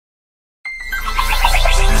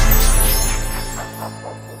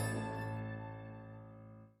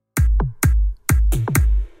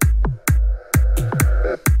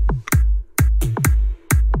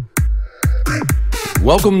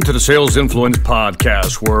Welcome to the Sales Influence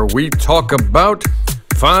Podcast, where we talk about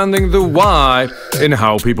finding the why in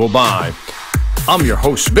how people buy. I'm your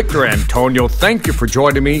host, Victor Antonio. Thank you for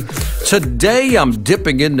joining me. Today, I'm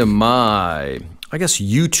dipping into my,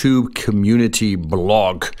 YouTube community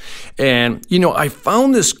blog. And, I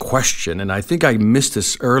found this question, and I think I missed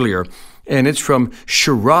this earlier, and it's from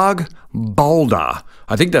Chirag Balda.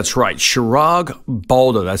 I think that's right, Chirag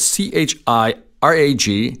Balda. That's C-H-I-R-A-G,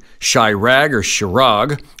 Chirag or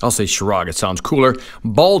Chirag. I'll say Chirag, it sounds cooler.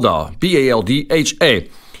 Balda, B-A-L-D-H-A.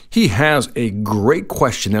 He has a great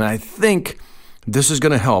question, and I think this is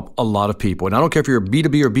going to help a lot of people. And I don't care if you're a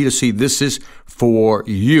B2B or B2C, this is for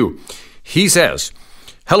you. He says,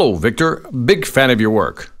 "Hello, Victor. Big fan of your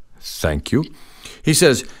work." Thank you. He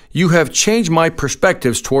says, "You have changed my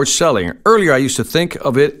perspectives towards selling. Earlier, I used to think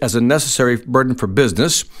of it as a necessary burden for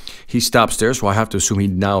business." He stops there, so I have to assume he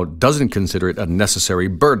now doesn't consider it a necessary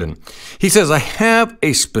burden. He says, "I have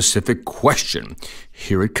a specific question."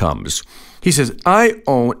 Here it comes. He says, "I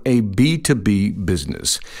own a B2B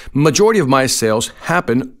business. Majority of my sales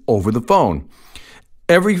happen over the phone.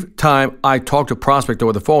 Every time I talk to a prospect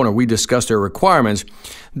over the phone or we discuss their requirements,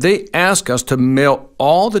 they ask us to mail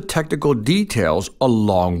all the technical details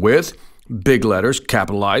along with, big letters,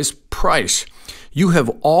 capitalized, price. You have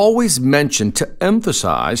always mentioned to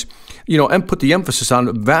emphasize, and put the emphasis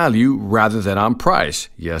on value rather than on price."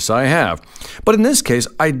 Yes, I have. "But in this case,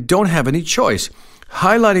 I don't have any choice.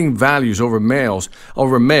 Highlighting values over mail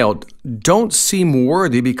don't seem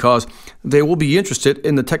worthy because they will be interested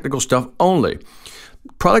in the technical stuff only.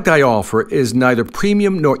 Product I offer is neither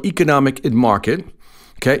premium nor economical in market.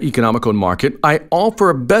 I offer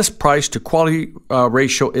a best price to quality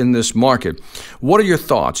ratio in this market. What are your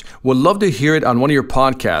thoughts? Would love to hear it on one of your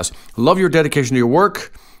podcasts. Love your dedication to your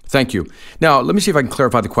work. Thank you." Now, let me see if I can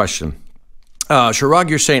clarify the question. Chirag,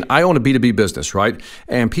 you're saying, I own a B2B business, right?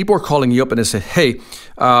 And people are calling you up and they say, "Hey,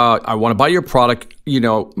 I want to buy your product,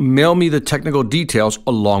 mail me the technical details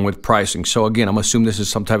along with pricing." So again, I'm assuming this is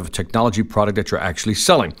some type of technology product that you're actually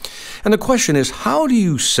selling. And the question is, how do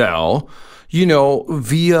you sell,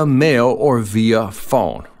 via mail or via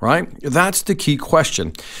phone, right? That's the key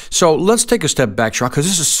question. So let's take a step back, Chirag, because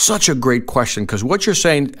this is such a great question, because what you're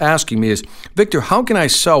asking me is, "Victor, how can I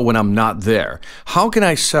sell when I'm not there? How can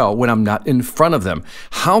I sell when I'm not in front of them?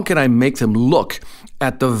 How can I make them look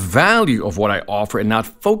at the value of what I offer and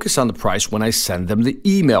not focus on the price when I send them the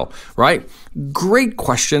email," right? Great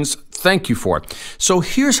questions. Thank you for it. So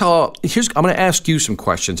I'm going to ask you some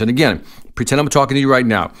questions. And again, pretend I'm talking to you right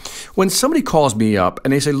now. When somebody calls me up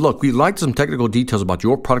and they say, "Look, we'd like some technical details about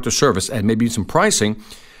your product or service and maybe some pricing,"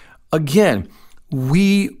 again,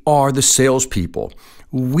 we are the salespeople.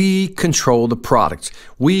 We control the product.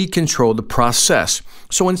 We control the process.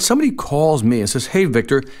 So when somebody calls me and says, "Hey,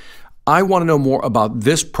 Victor, I want to know more about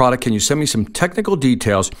this product. Can you send me some technical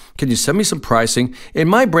details? Can you send me some pricing?" In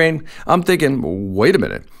my brain, I'm thinking, wait a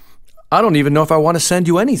minute. I don't even know if I want to send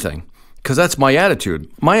you anything, because that's my attitude.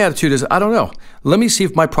 My attitude is, I don't know. Let me see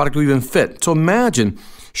if my product will even fit. So imagine,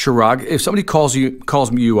 Chirag, if somebody calls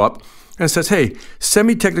you up and says, "Hey, send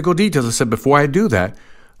me technical details." I said, before I do that,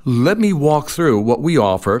 let me walk through what we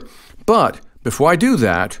offer. But before I do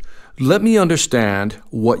that, let me understand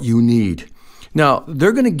what you need. Now,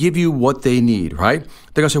 they're going to give you what they need, right?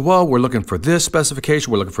 They're going to say, "Well, we're looking for this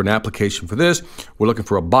specification. We're looking for an application for this. We're looking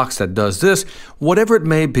for a box that does this," whatever it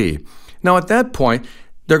may be. Now, at that point,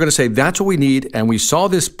 they're going to say, "That's what we need, and we saw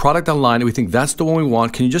this product online, and we think that's the one we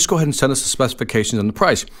want. Can you just go ahead and send us the specifications and the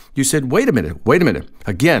price?" You said, wait a minute.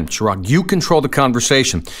 Again, Chirag, you control the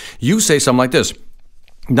conversation. You say something like this: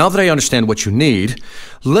 "Now that I understand what you need,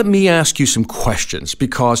 let me ask you some questions,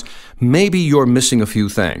 because maybe you're missing a few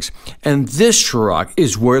things." And this, Chirag,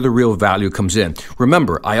 is where the real value comes in.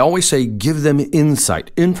 Remember, I always say give them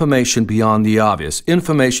insight, information beyond the obvious,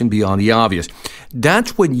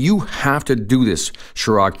 That's when you have to do this,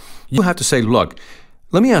 Chirag. You have to say, "Look,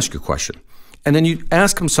 let me ask you a question." And then you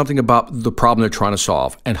ask them something about the problem they're trying to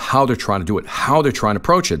solve and how they're trying to do it, how they're trying to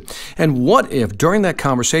approach it. And what if during that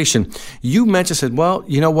conversation you said, "Well,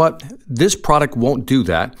 you know what? This product won't do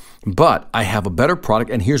that, but I have a better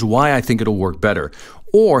product, and here's why I think it'll work better."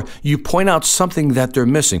 Or you point out something that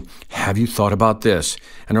they're missing. "Have you thought about this?"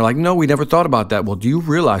 And they're like, "No, we never thought about that." Well, do you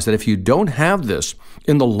realize that if you don't have this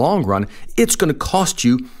in the long run, it's going to cost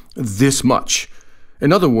you this much?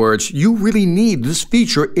 In other words, you really need this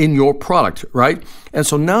feature in your product, right? And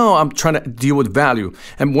so now I'm trying to deal with value.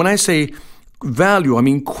 And when I say value, I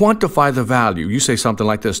mean quantify the value. You say something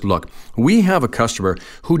like this: "Look, we have a customer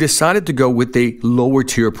who decided to go with a lower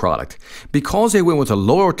tier product. Because they went with a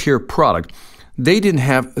lower tier product, they didn't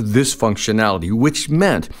have this functionality, which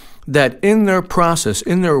meant that in their process,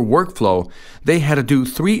 in their workflow, they had to do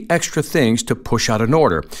 3 extra things to push out an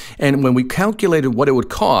order. And when we calculated what it would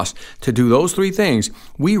cost to do those 3 things,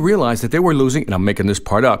 we realized that they were losing, and I'm making this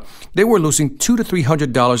part up, they were losing $200 to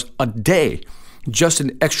 $300 a day just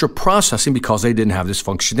in extra processing because they didn't have this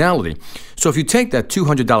functionality. So if you take that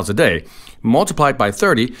 $200 a day, multiply it by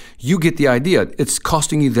 30, you get the idea. It's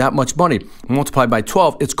costing you that much money. Multiply by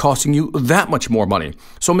 12, it's costing you that much more money.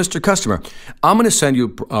 So Mr. Customer, I'm going to send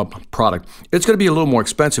you a product. It's going to be a little more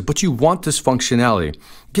expensive, but you want this functionality.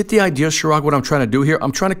 Get the idea, Chirag, what I'm trying to do here?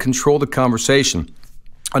 I'm trying to control the conversation.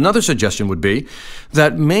 Another suggestion would be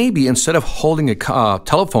that maybe instead of holding a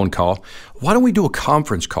telephone call, why don't we do a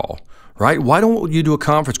conference call? Right? Why don't you do a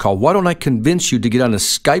conference call? Why don't I convince you to get on a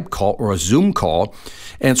Skype call or a Zoom call?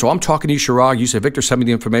 And so I'm talking to you, Chirag. You say, Victor, send me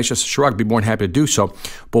the information. I said, Chirag, I'd be more than happy to do so.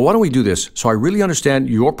 But why don't we do this? So I really understand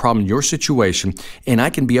your problem, your situation, and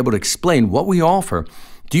I can be able to explain what we offer.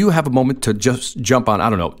 Do you have a moment to just jump on,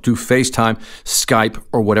 I don't know, do FaceTime, Skype,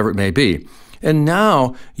 or whatever it may be? And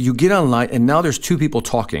now you get online, and now there's 2 people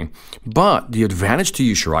talking. But the advantage to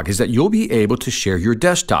you, Chirag, is that you'll be able to share your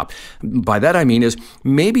desktop. By that I mean is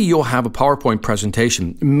maybe you'll have a PowerPoint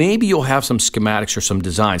presentation. Maybe you'll have some schematics or some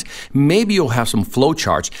designs. Maybe you'll have some flow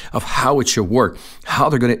charts of how it should work, how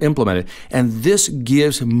they're going to implement it. And this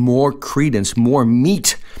gives more credence, more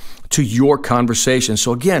meat to your conversation.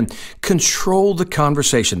 So again, control the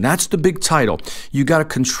conversation. That's the big title. You got to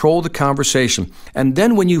control the conversation. And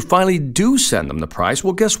then when you finally do send them the price,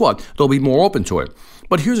 well, guess what? They'll be more open to it.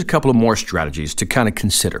 But here's a couple of more strategies to kind of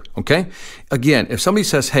consider, okay? Again, if somebody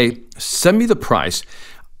says, hey, send me the price,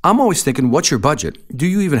 I'm always thinking, what's your budget? Do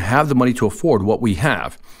you even have the money to afford what we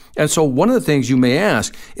have? And so one of the things you may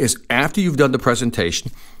ask is after you've done the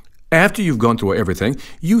presentation, after you've gone through everything,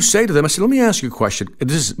 you say to them, I said, let me ask you a question.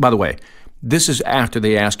 This is, by the way, this is after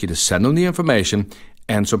they ask you to send them the information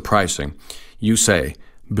and some pricing. You say,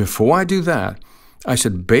 before I do that, I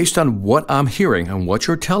said, based on what I'm hearing and what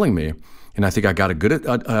you're telling me, and I think I got a good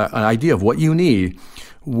an idea of what you need,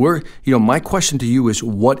 my question to you is,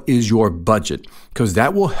 what is your budget? Because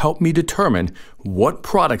that will help me determine what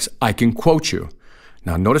products I can quote you.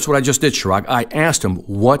 Now, notice what I just did, Chirag. I asked him,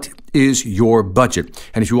 what is your budget?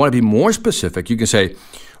 And if you want to be more specific, you can say,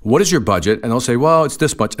 what is your budget? And they'll say, well, it's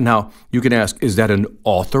this much. And now you can ask, is that an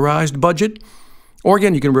authorized budget? Or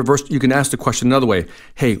again, you can ask the question another way.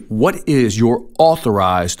 Hey, what is your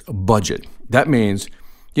authorized budget? That means,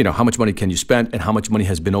 how much money can you spend and how much money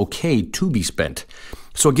has been okay to be spent.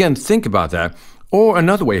 So again, think about that. Or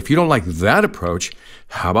another way, if you don't like that approach,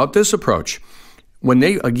 how about this approach? When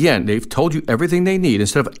they've told you everything they need,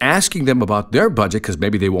 instead of asking them about their budget, because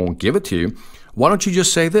maybe they won't give it to you, why don't you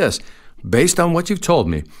just say this? Based on what you've told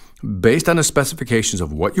me, based on the specifications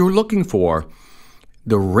of what you're looking for,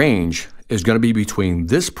 the range is going to be between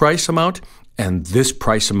this price amount and this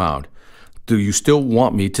price amount. Do you still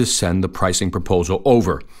want me to send the pricing proposal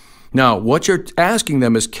over? Now, what you're asking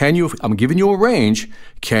them is, I'm giving you a range,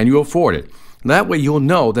 can you afford it? That way you'll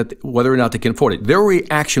know that whether or not they can afford it. Their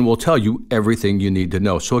reaction will tell you everything you need to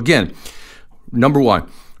know. So again, number 1,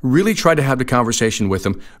 really try to have the conversation with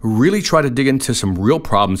them. Really try to dig into some real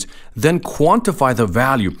problems. Then quantify the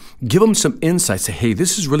value. Give them some insights. Say, hey,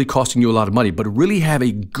 this is really costing you a lot of money, but really have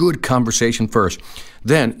a good conversation first.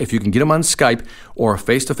 Then, if you can get them on Skype or a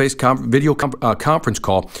face-to-face video conference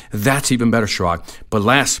call, that's even better, Chirag. But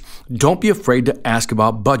last, don't be afraid to ask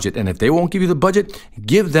about budget. And if they won't give you the budget,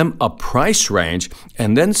 give them a price range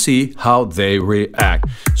and then see how they react.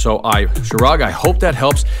 So, Chirag, I hope that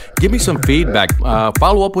helps. Give me some feedback.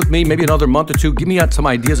 Follow up with me maybe another month or 2. Give me some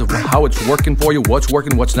ideas of how it's working for you, what's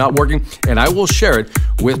working, what's not working, and I will share it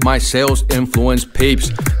with my Sales Influence peeps.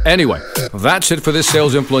 Anyway, that's it for this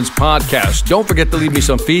Sales Influence podcast. Don't forget to leave me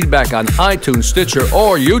some feedback on iTunes, Stitcher,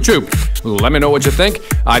 or YouTube. Let me know what you think.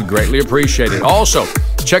 I'd greatly appreciate it. Also,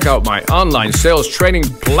 check out my online sales training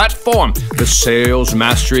platform, the Sales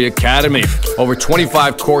Mastery Academy. Over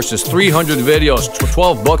 25 courses, 300 videos,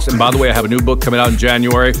 12 books, and by the way, I have a new book coming out in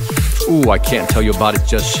January. Ooh, I can't tell you about it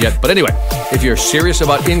just yet. But anyway, if you're serious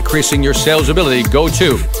about increasing your sales ability, go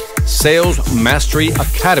to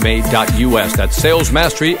salesmasteryacademy.us. That's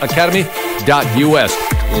salesmasteryacademy.us.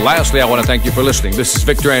 Lastly, I want to thank you for listening. This is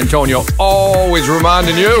Victor Antonio, always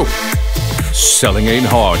reminding you, selling ain't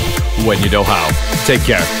hard when you know how. Take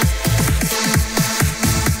care.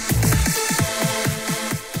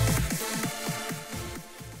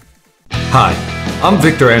 Hi, I'm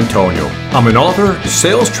Victor Antonio. I'm an author,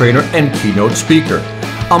 sales trainer, and keynote speaker.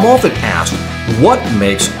 I'm often asked, what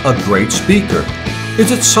makes a great speaker?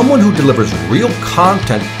 Is it someone who delivers real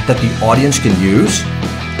content that the audience can use?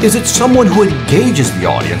 Is it someone who engages the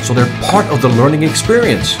audience so they're part of the learning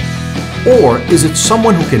experience? Or is it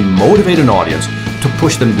someone who can motivate an audience to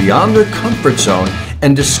push them beyond their comfort zone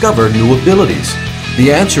and discover new abilities?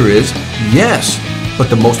 The answer is yes.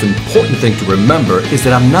 But the most important thing to remember is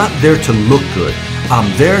that I'm not there to look good.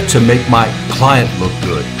 I'm there to make my client look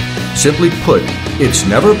good. Simply put, it's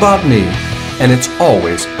never about me, and it's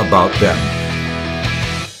always about them.